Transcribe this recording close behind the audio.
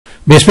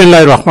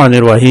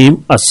बिस्मिल्लाहिर्रहमानिर्रहीम।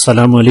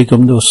 अस्सलाम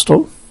वालेकुम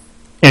दोस्तों,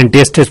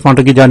 एनटीएस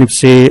टेस्टमास्टर की जानिब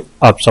से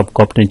आप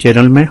सबको अपने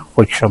चैनल में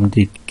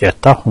खुशामदीद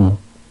कहता हूं।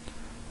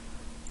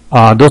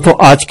 दोस्तों,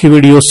 आज की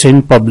video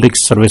Sindh public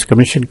service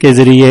commission के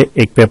जरिए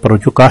एक पेपर हो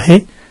चुका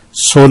है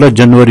 16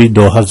 जनवरी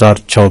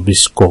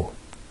 2024 को।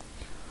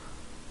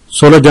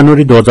 16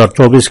 जनवरी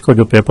 2024 को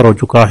जो पेपर हो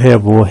चुका है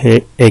वो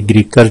है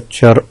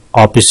एग्रीकल्चर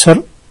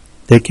ऑफिसर।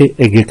 देखिए,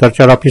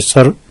 agriculture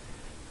officer,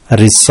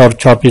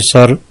 research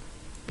officer,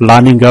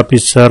 planning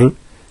officer,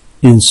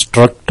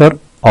 instructor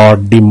और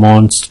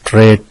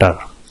डिमॉन्स्ट्रेटर,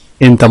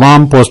 इन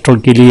तमाम पोस्टों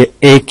के लिए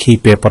एक ही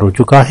पेपर हो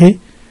चुका है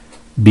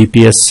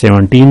बीपीएस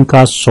 17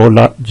 का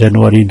 16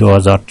 जनवरी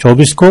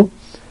 2024 को।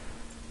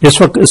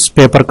 इस वक्त इस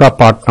पेपर का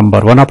पार्ट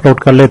नंबर 1 अपलोड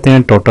कर लेते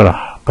हैं। टोटल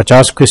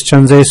 50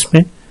 क्वेश्चन है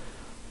इसमें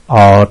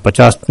और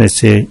 50 में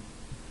से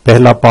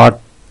पहला पार्ट,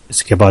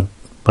 इसके बाद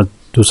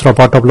दूसरा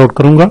पार्ट अपलोड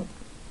करूंगा।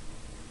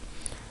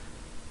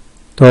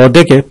 तो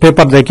देखिए,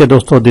 पेपर देखिए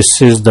दोस्तों,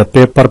 this is the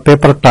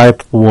paper type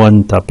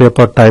 1 था,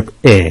 paper type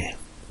A,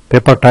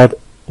 paper type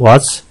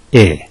was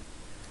a.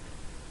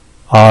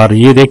 और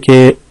ये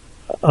देखिए,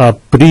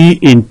 pre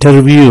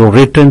interview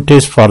written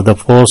test for the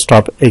post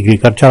of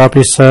agriculture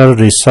officer,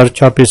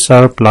 research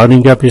officer,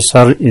 planning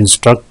officer,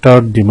 instructor,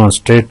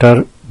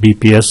 demonstrator,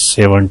 BPS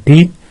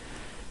 17,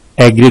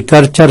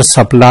 agriculture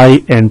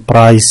supply and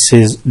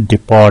prices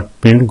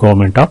department,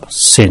 government of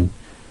Sindh.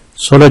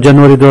 16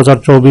 जनवरी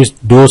 2024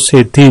 2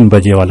 से 3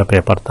 बजे वाला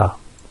paper था।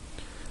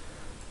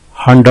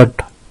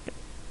 100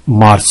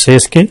 marks है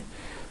इसके।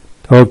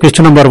 तो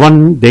क्वेश्चन नंबर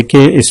 1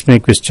 देखिए, इसमें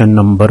question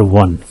number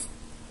 1,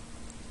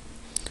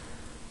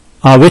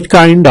 which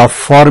kind of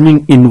farming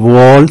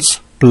involves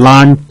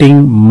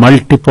planting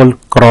multiple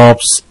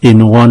crops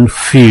in one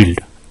field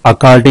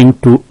according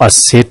to a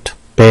set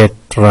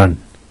pattern.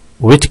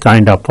 Which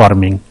kind of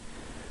farming,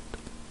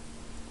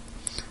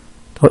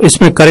 तो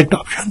इसमें करेक्ट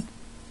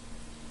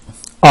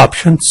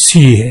ऑप्शन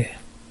सी है,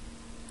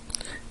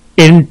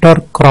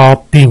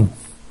 इंटरक्रॉपिंग।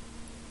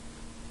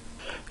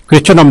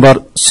 क्वेश्चन नंबर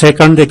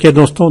 2 देखिए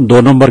दोस्तों,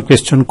 2 नंबर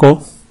क्वेश्चन को,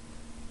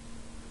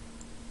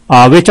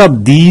 which of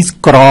these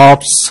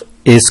crops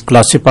is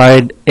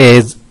classified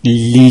as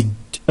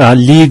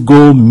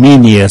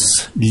leguminous,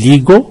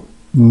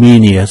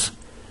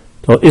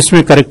 तो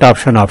इसमें correct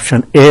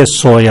option A,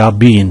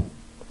 soybean.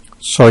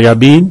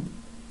 Soybean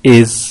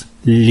is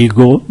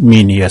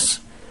leguminous।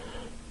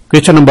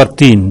 Question number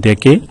 3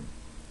 देखिए,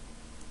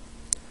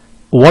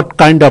 what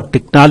kind of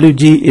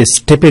technology is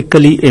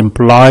typically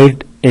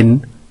employed in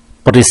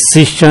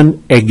precision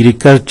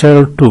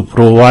agriculture to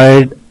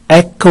provide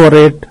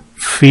accurate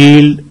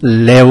field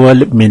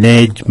level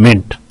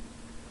management?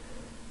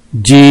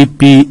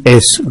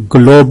 GPS,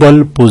 Global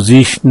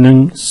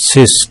Positioning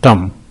System।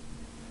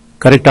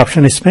 Correct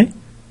option इसमें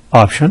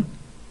option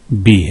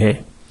B है।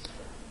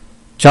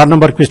 4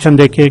 number question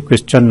देखिए,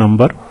 question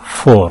number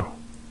 4,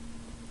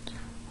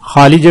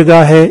 खाली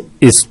जगह है,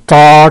 is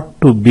thought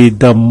to be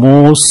the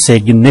most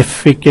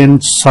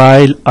significant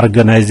soil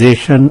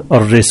organization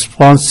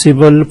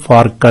responsible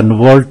for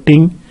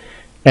converting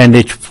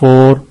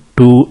NH4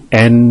 to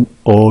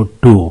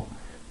NO2,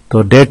 so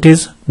that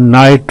is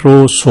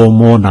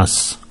nitrosomonas।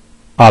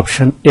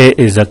 option A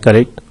is the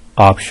correct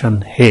option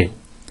है।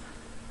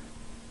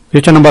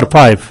 Question number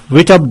 5,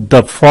 which of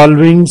the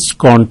following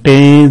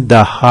contain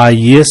the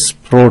highest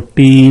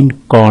protein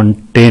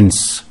contents?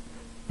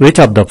 Which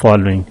of the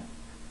following,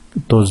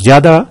 तो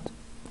ज्यादा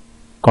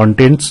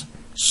contents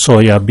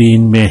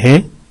soybean में है,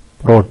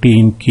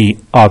 protein की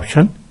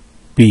option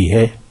B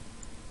है।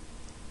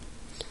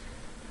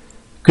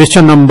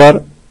 Question number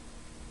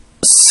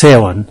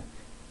 7,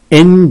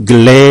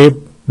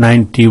 इनग्लेब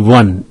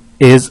 91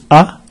 is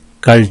a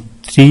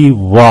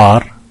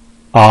cultivar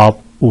of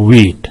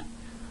wheat.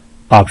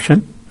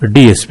 Option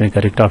D इसमें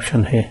correct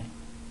option है।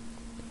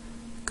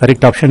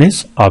 Correct option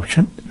is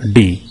option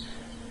D.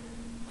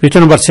 Question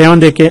number 7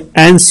 देखिए,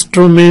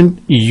 instrument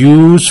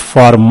use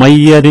for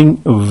measuring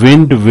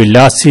wind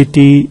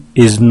velocity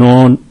is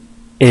known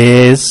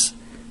as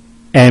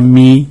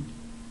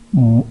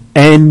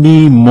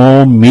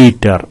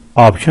anemometer.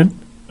 Option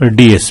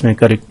D इसमें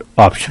correct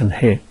option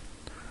है।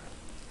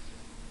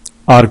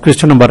 और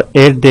question number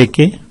 8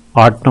 देखिए,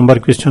 8 number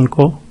question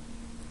को,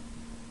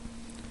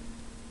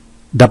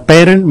 the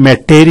parent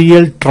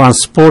material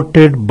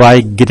transported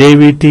by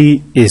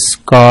gravity is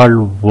called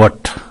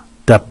what?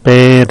 The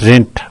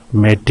parent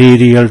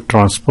material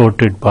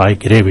transported by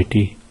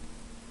gravity,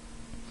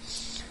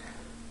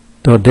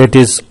 so that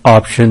is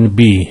option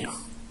B,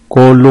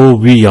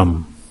 collovium।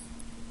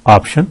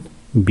 option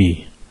B।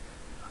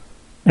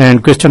 and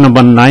question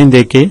number 9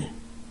 देखे,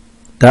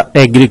 the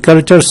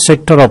agriculture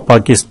sector of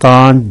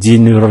Pakistan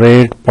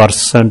generate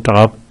 %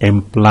 of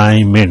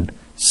employment,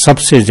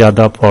 सबसे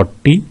ज्यादा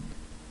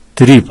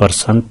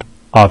 43%।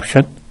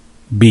 option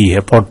B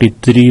है,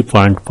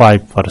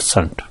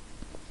 43.5%।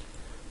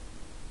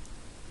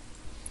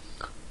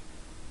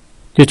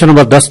 Question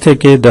number 10 थे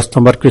के 10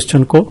 number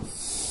question को,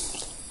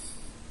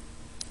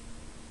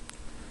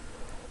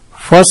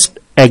 first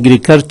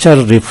agriculture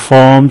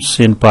reforms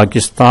in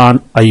Pakistan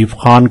Ayub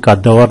Khan का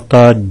दौर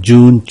था,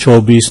 जून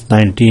 24,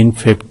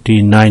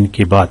 1959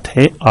 की बात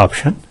है।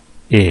 ऑप्शन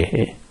ए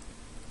है।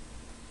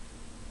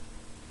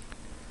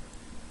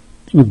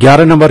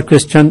 11 number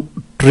question,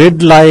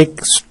 trade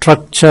like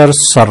structure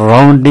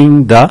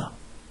surrounding the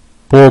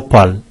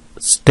पोपल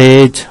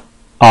stage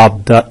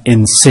of the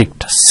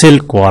insect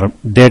silkworm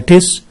that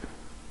is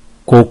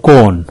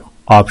cocoon.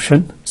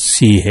 Option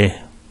C है।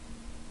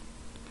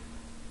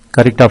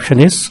 Correct option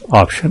is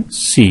option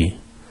C.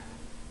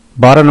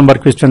 12 number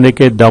question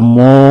देखिए, the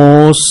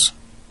most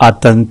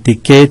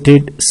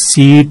authenticated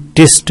seed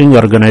testing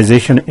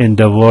organisation in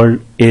the world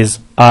is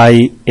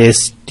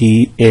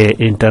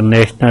ISTA,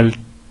 international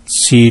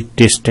seed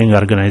testing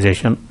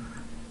organisation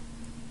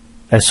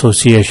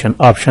association.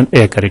 Option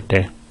A correct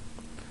है।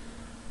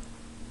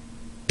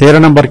 13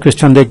 number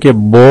question देखिए,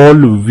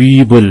 ball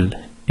वीबल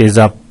is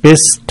a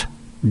paste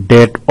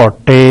that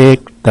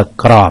attack the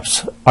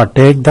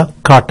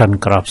cotton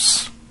crops.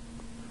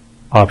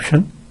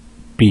 Option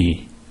B.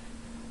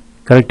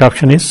 Correct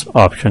option is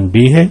option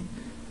B है।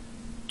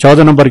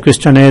 14 number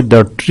question है,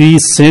 the tree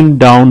send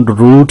down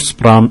roots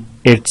from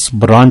its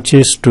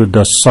branches to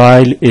the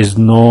soil is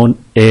known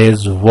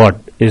as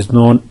what? Is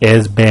known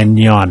as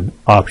banyan.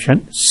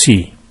 Option C.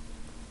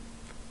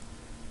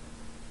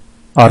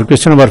 और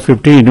question number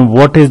 15,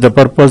 what is the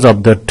purpose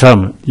of the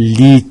term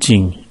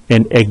leaching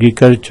in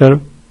agriculture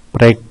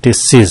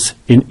practices,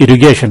 in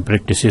irrigation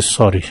practices,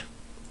 sorry?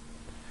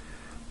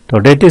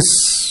 So that is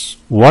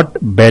what?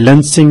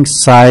 Balancing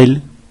soil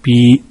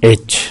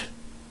pH.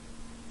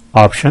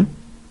 Option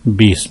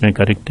B इसमें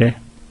correct है।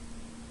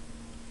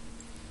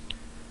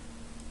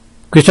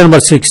 Question number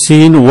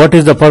 16, what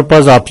is the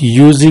purpose of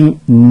using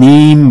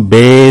neem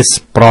based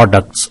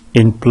products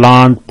in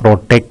plant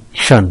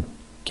protection?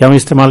 क्या हम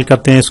इस्तेमाल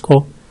करते हैं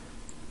इसको?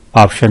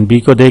 Option B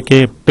को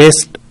देखे,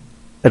 paste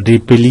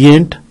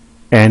रिपेलिएंट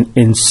and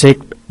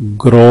insect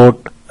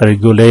growth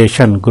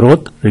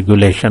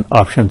regulation.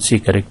 Option C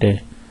correct है।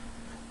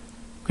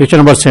 Question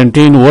number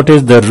 17, what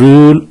is the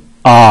rule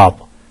of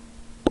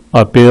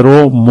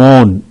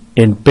pheromone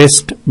in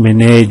pest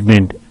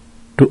management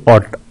to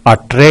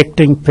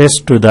attracting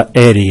paste to the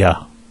area?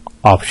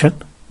 Option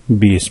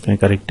B इसमें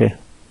करेक्ट है।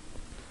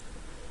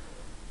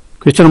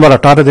 क्वेश्चन नंबर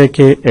 18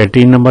 देखिए,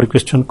 18 number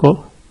question को,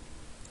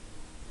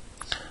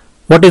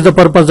 what is the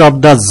purpose of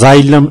the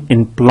xylem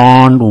in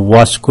plant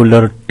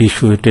vascular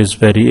tissue? It is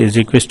very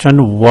easy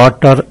question.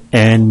 Water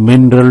and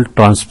mineral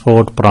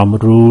transport from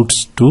roots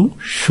to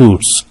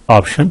shoots.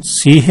 Option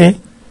C है।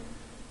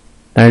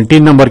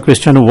 19 number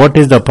question,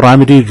 what is the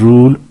primary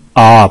rule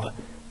of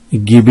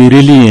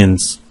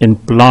gibberellins in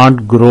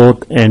plant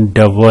growth and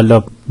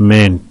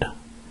development?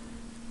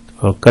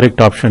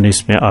 Correct option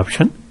इसमें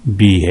option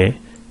B है।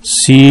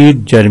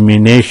 Seed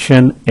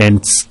germination and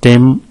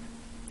stem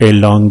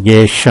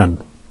elongation।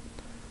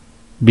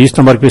 20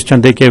 number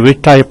question देखिए, which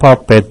type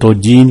of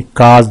pathogen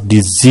cause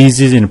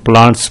diseases in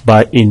plants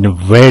by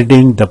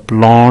invading the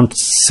plant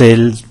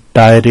cells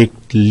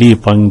directly?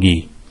 Fungi,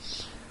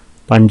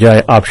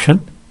 पंजाए। Option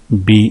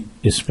B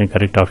इसमें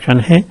correct option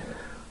है।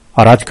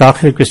 और आज का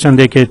आखिरी question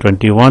देखिए,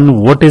 21,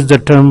 what is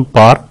the term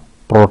for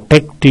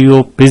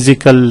protective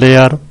physical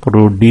layer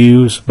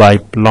produced by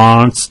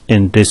plants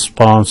in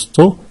response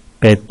to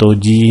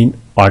pathogen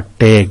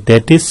attack?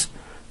 That is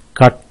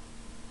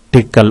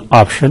critical.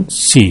 Option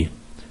C,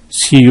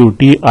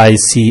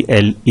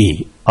 CUTICLE।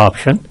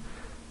 Option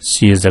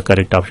C is the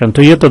correct option.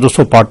 तो ये तो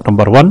दोस्तों पार्ट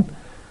नंबर 1,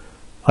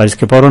 और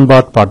इसके फौरन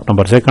बाद part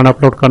number 2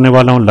 upload करने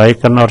वाला हूं।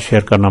 लाइक करना और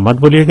शेयर करना मत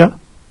भूलिएगा।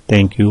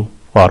 Thank you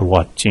for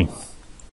watching.